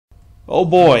Oh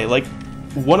boy, like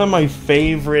one of my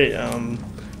favorite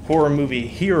horror movie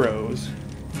heroes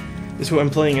is who I'm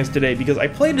playing as today, because I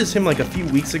played as him like a few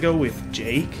weeks ago with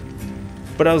Jake,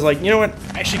 but I was like, you know what,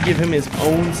 I should give him his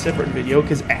own separate video,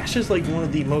 because Ash is like one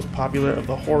of the most popular of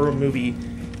the horror movie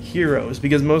heroes,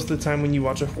 because most of the time when you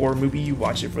watch a horror movie, you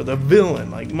watch it for the villain,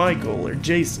 like Michael or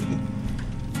Jason.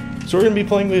 So we're going to be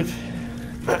playing with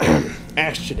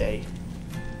Ash today.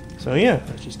 So yeah,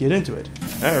 let's just get into it.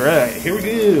 Alright, here we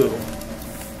go.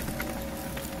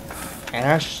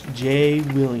 Ash J.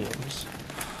 Williams.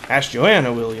 Ash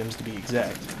Joanna Williams, to be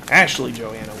exact. Ashley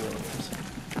Joanna Williams.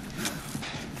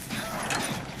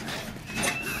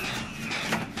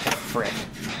 Frick.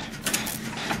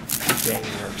 Dang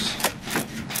nurse.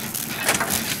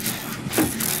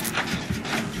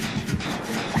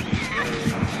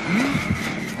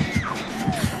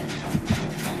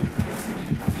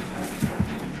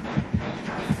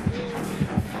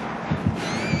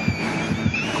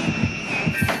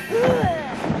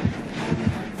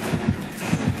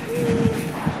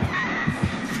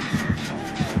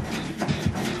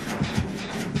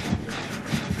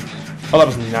 Oh, that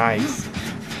was nice.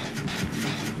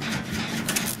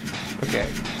 Okay.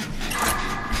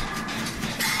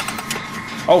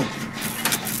 Oh.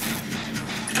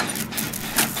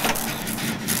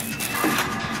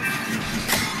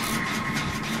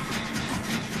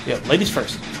 Yeah, ladies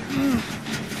first.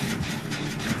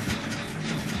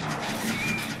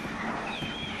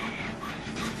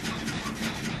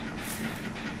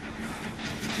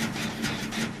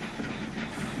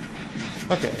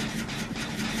 Okay.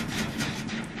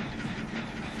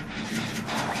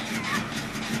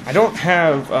 I don't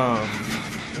have,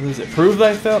 what is it? Prove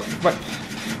thyself? What?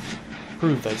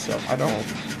 Prove thyself. I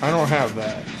don't have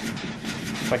that.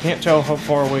 I can't tell how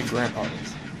far away Grandpa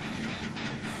is.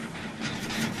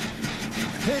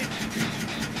 Hey.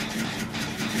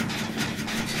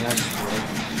 That's great.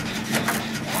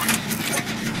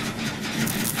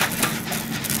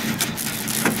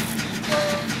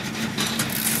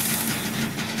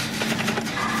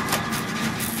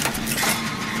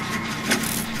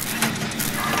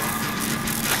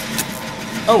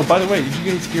 Oh, by the way, did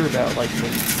you guys hear about like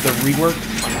the rework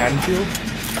on Haddonfield?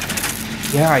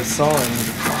 Yeah, I saw it. It was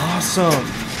awesome.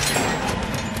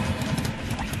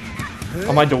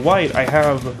 On my Dwight, I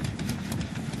have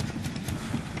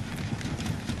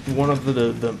one of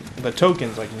the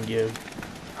tokens I can give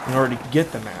in order to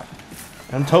get the map.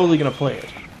 I'm totally gonna play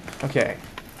it. Okay.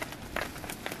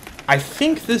 I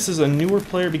think this is a newer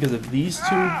player because of these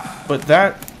two, but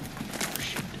that.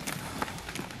 Shoot.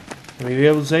 Will we be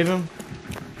able to save him?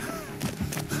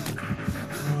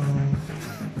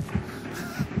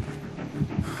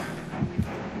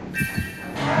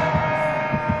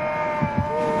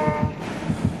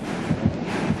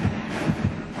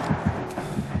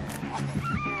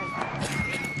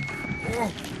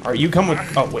 Alright, you come with...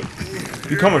 Oh, wait.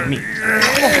 You come with me.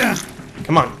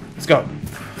 Come on. Let's go.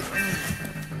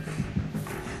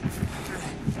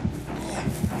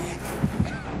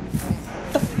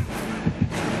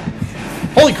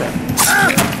 Holy crap.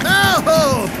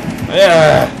 No!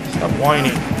 Yeah. Stop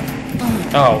whining.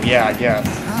 Oh, yeah, I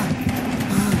guess.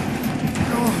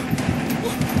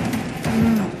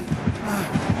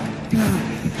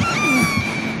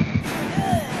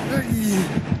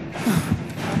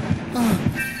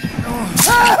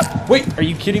 Wait, are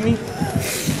you kidding me?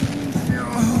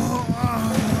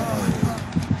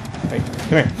 Wait,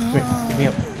 come here, come here. Pick me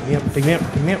up, pick me up, pick me up,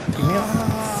 pick me up, pick me up.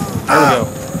 There we go.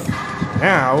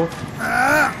 Now.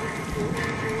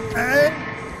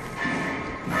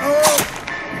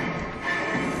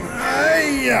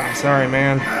 Sorry,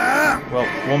 man. Well,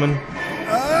 woman.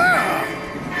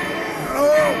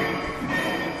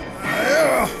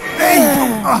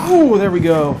 Ooh, there we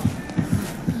go.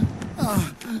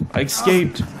 I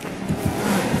escaped.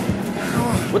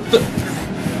 What the?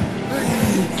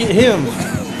 Get him!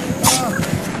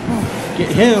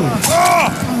 Get him!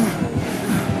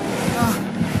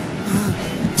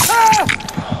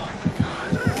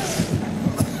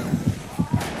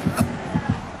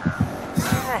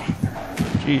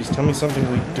 Jeez, tell me something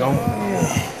we don't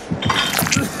know.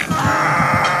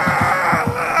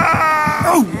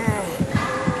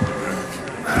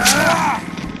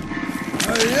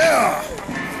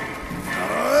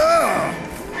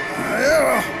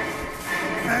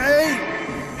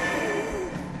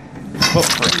 Oh,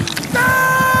 frick.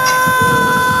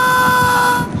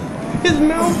 His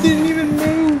mouth didn't even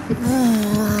move.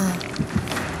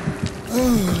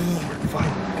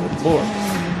 Fine. Good lord.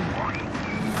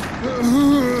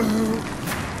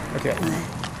 Okay.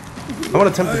 I'm gonna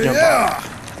attempt to jump off.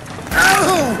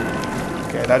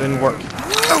 Okay, that didn't work.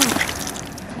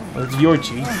 Or it's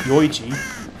Yoichi. Yoichi.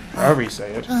 However you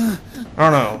say it. I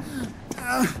don't know.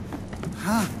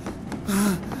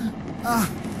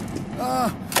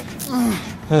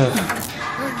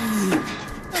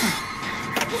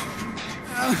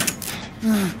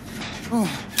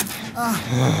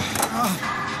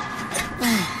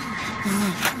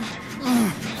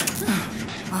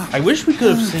 I wish we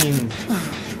could have seen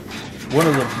one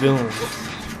of the villains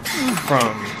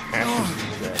from Ashes of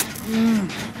the Dead.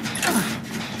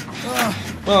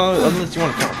 Well, unless you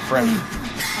want to count Freddy.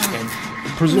 And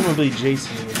presumably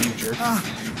Jason in the future.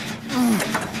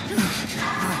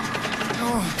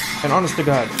 And honest to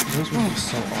God, those would be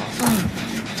so awesome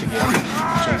to get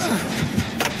Jason.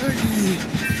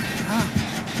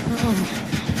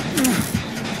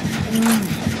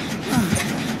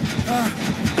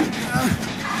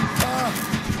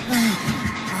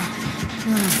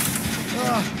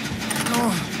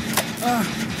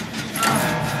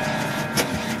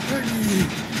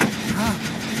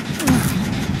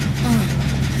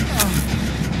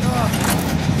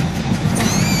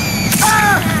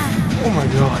 Oh my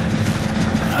god.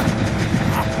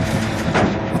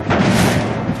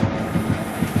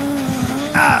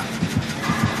 Yeah.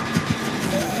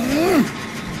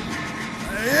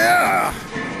 Yeah.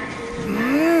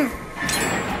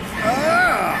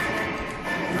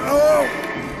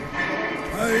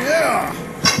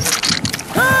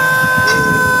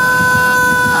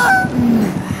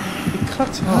 It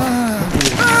cuts off.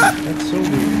 That's so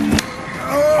weird.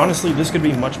 Honestly, this could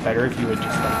be much better if you had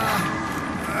just like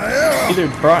either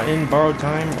brought in borrowed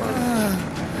time or.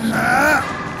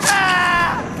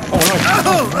 Oh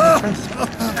no!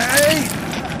 Hey.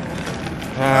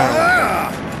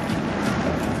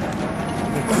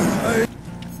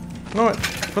 You know what?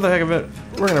 For the heck of it,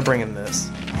 we're gonna bring in this.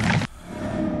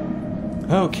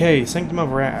 Okay, Sanctum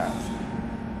of Wrath.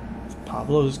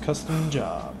 Pablo's custom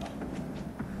job.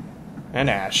 And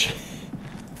Ash.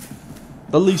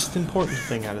 The least important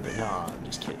thing out of the... Nah, I'm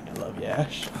just kidding. I love you,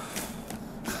 Ash.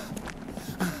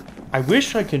 I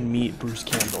wish I could meet Bruce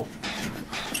Campbell.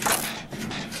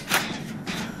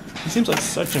 He seems like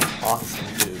such an awesome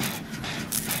dude.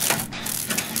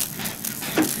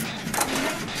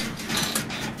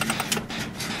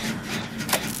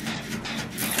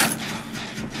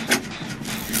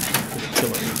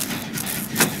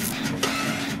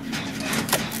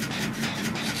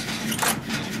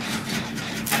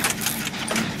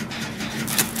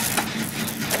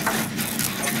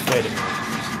 Wait a minute.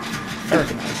 I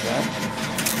recognize that.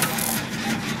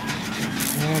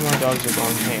 And my dogs are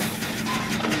going ham.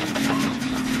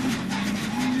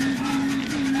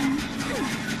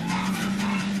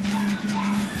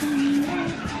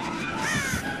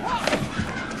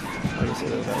 I can say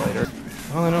that later.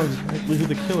 All I know is exactly who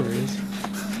the killer is.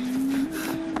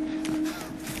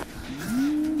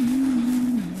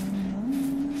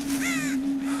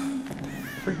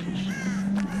 Freakish.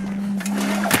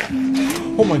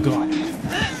 Oh my god.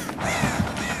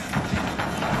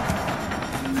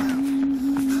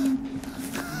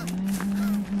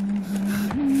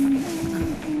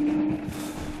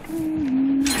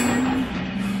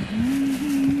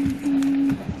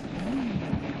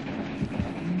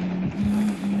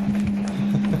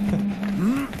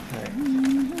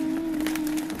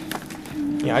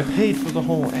 Yeah, I paid for the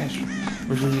whole Ash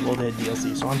vs. Evil Dead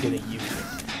DLC, so I'm gonna use it.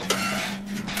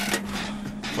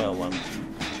 Well, I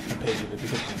paid for it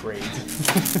because of the grades.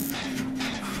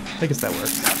 I guess that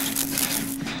works.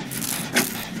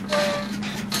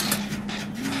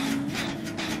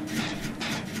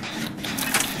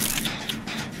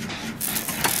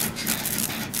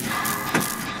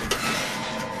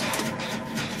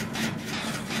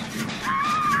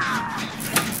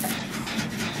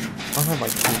 I don't have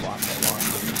like toolbox I lost.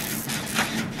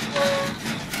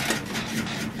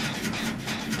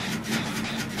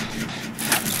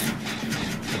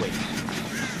 Wait.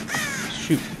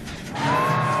 Shoot. I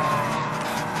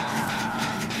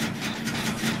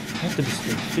have to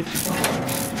destroy 50.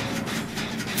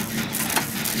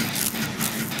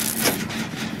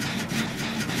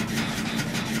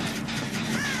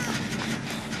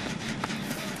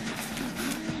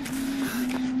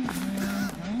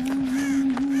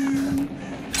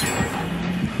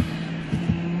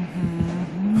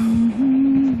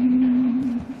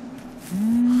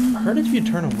 I heard if you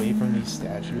turn away from these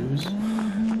statues,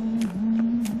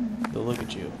 they'll look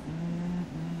at you.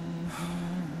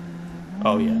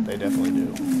 Oh yeah, they definitely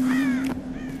do.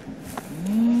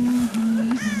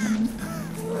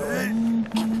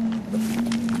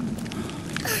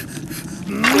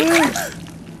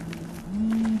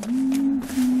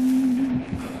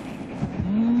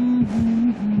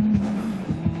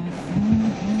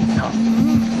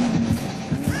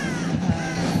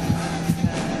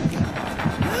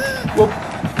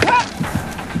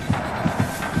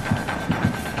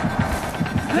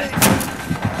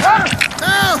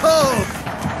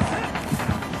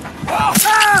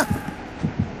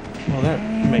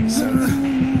 makes sense.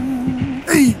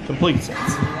 Complete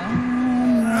sense.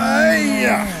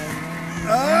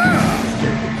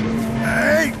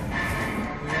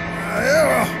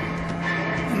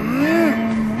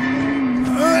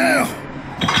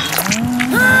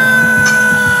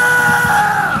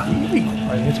 Can you be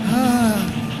quiet?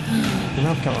 You're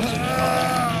not constant.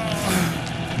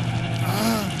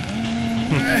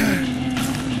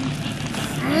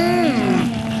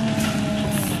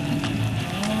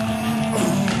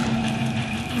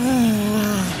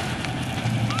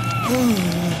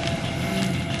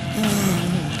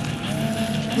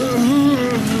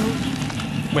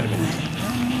 Wait a minute.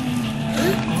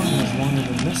 That arm is longer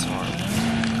than this arm.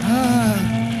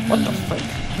 What the frick?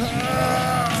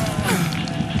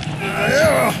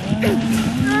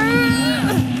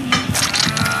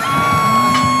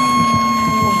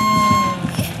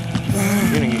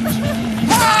 You're gonna get used to it.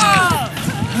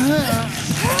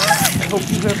 I hope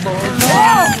you have balls.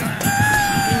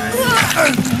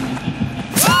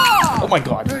 Oh my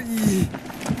god.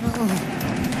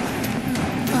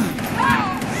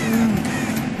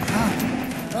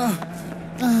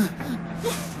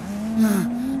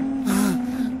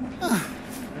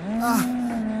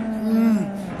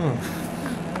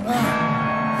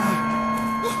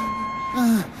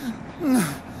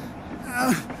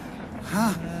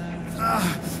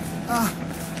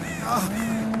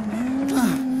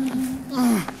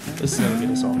 This is gonna get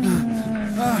us all.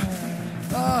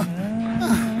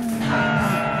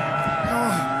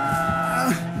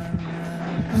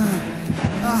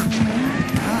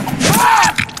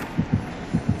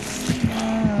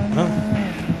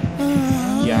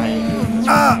 Yeah, I ain't doing this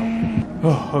one.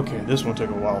 Oh, okay, this one took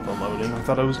a while for loading. I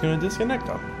thought I was gonna disconnect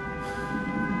them.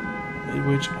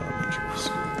 Midwich Elementary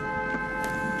School.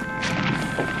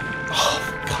 Oh,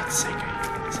 for God's sake, I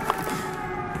hate this.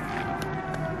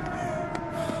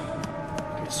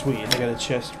 Okay, sweet. I got a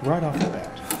chest right off the bat.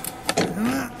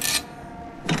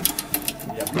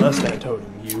 Yeah, bless that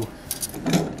totem, you.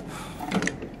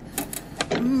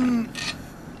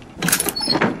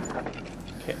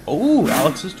 Okay. Oh,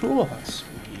 Alex's toolbox.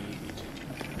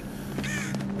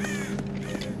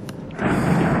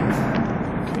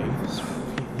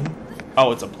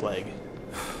 Oh, it's a plague.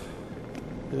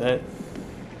 That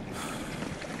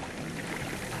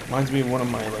reminds me of one of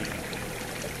my like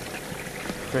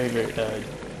favorite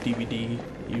DBD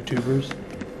YouTubers.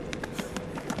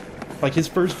 Like his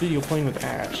first video playing with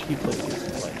Ash, he played this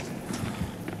plague.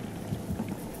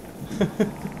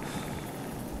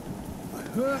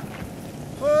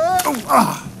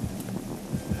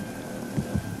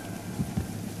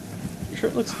 Your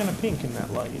shirt looks kind of pink in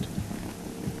that light.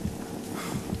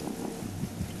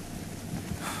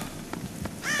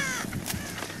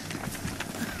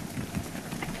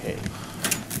 Okay.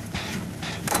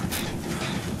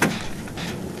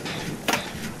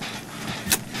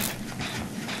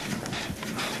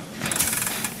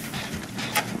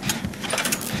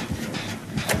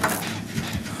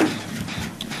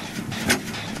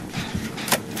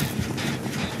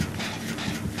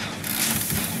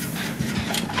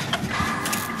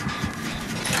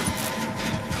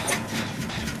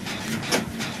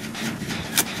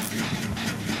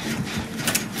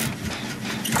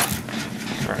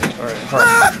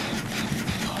 Alright.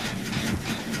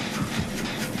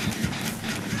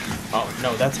 Oh, no,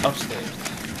 that's upstairs.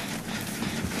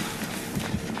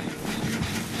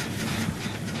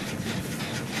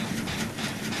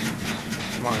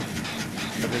 Come on.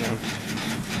 Put it down.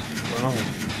 Run on.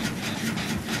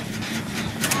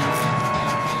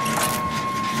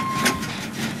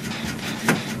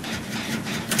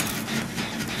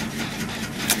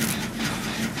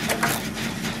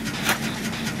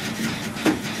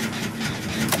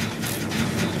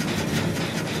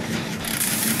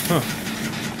 Huh.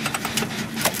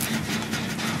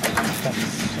 That's so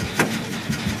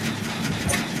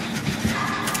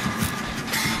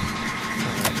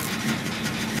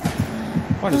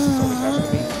why does this always happen to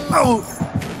me? Oh!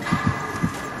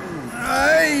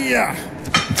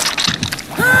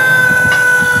 I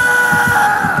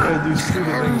gotta do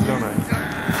stupid things, don't I?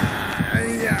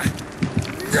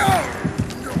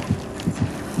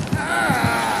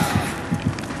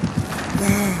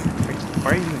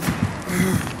 Why are you...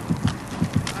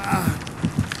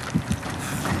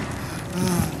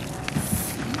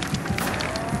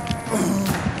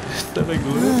 Is that a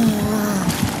glitch?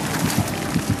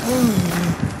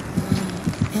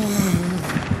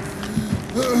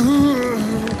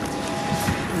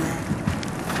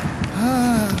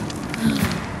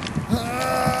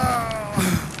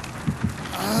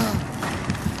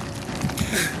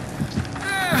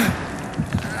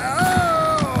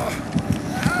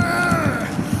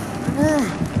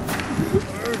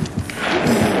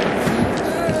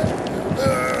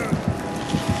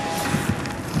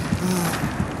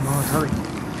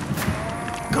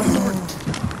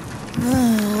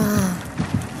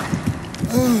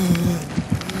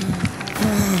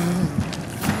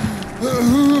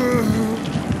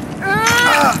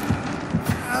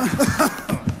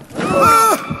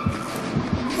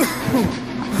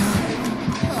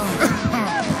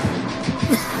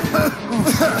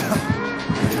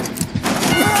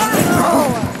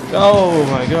 Oh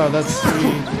my god, that's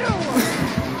sweet.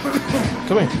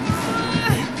 Come here.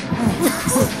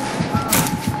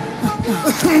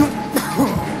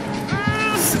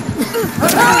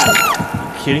 Are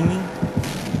you kidding me?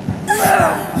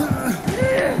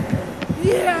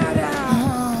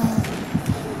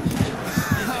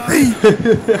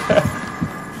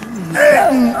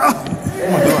 Oh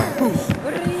my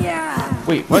god.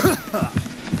 Wait, what?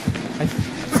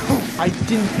 I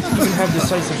didn't even have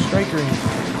decisive strike or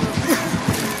anything.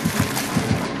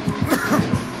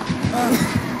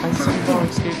 I somehow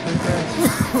escaped her grasp.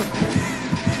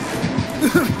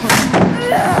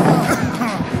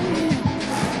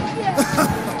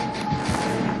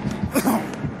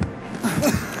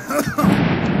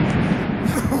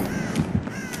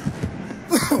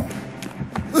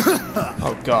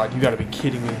 Oh god, you gotta be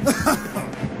kidding me.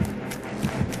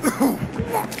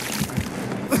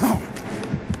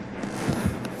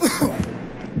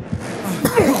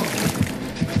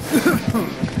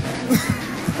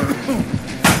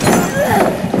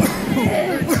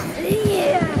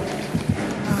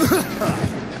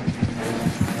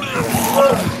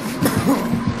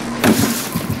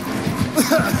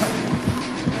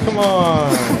 Come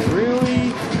on, really?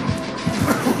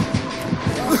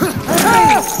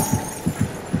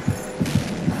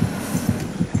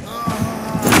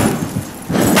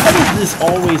 Why is this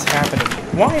always happening?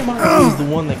 Why am I always the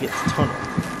one that gets tunneled?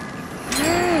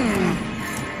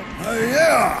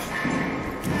 Yeah.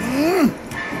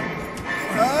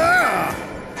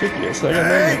 Took you a second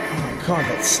there. Oh my god,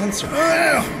 that sensor.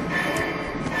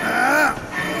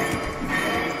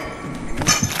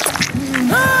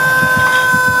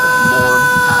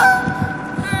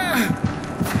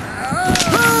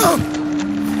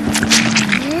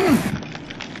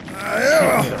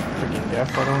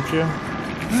 Why don't you?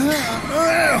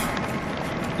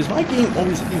 Is my game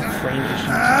always having frame issues?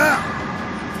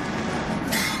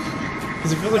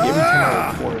 Because I feel like every time I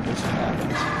record, this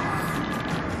happens.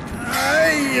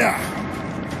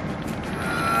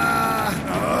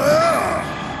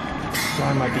 Why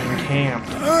am I being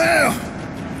camped?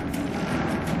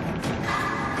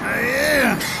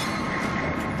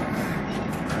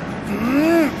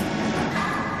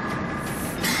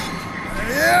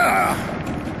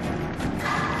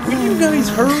 Will you guys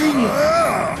hurry?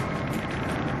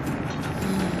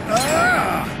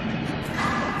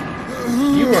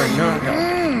 You are not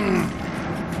helping.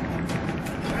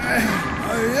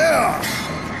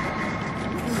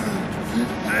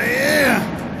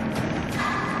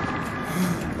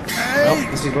 Well,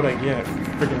 this is what I get.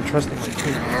 Freaking trusting my teammates.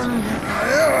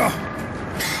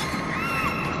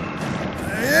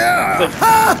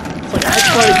 It's like I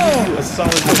try to give you a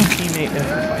solid teammate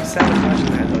effort by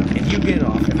sabotaging that hook, and you get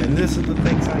off, and then this is the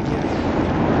things I get.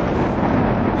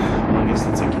 Well, I guess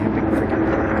it's a camping freaking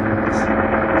thing.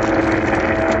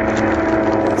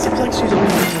 It seems like she's only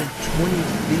like 20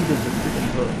 feet of the freaking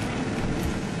hook.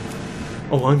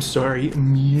 Oh, I'm sorry,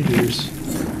 meters.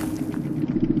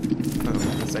 Oh, I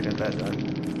guess I got that done.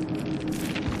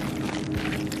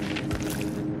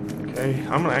 Okay,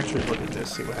 I'm gonna actually look at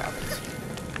this, see what happens.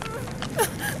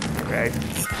 Okay.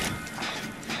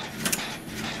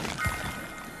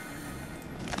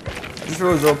 This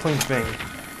really is a role-playing thing.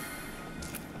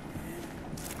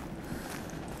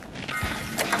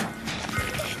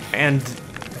 And,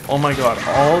 oh my god,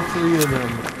 all three of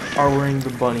them are wearing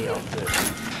the bunny outfit.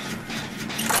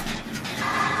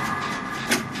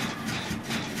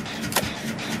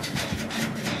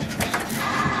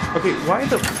 Okay, why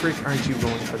the frick aren't you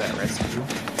going for that rescue?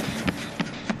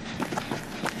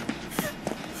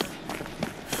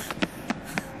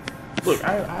 Look,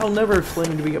 I'll never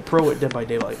claim to be a pro at Dead by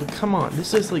Daylight, but come on,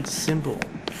 this is like simple.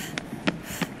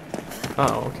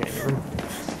 Oh, okay, never mind.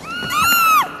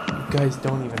 You guys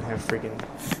don't even have freaking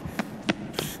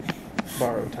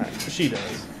borrow time. She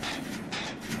does.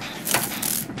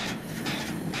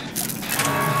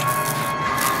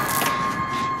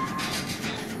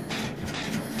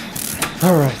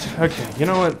 Alright, okay, you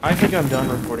know what? I think I'm done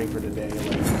recording for today.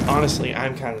 Like, honestly,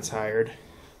 I'm kind of tired.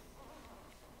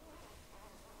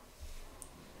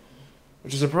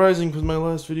 Which is surprising because my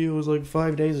last video was like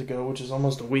 5 days ago, which is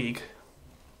almost a week.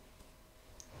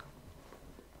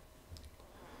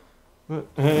 But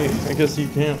hey, I guess you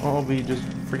can't all be just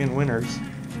freaking winners.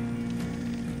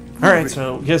 Alright,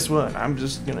 so guess what? I'm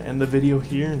just gonna end the video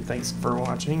here, and thanks for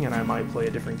watching, and I might play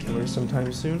a different killer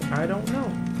sometime soon. I don't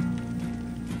know.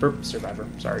 Survivor,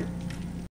 sorry.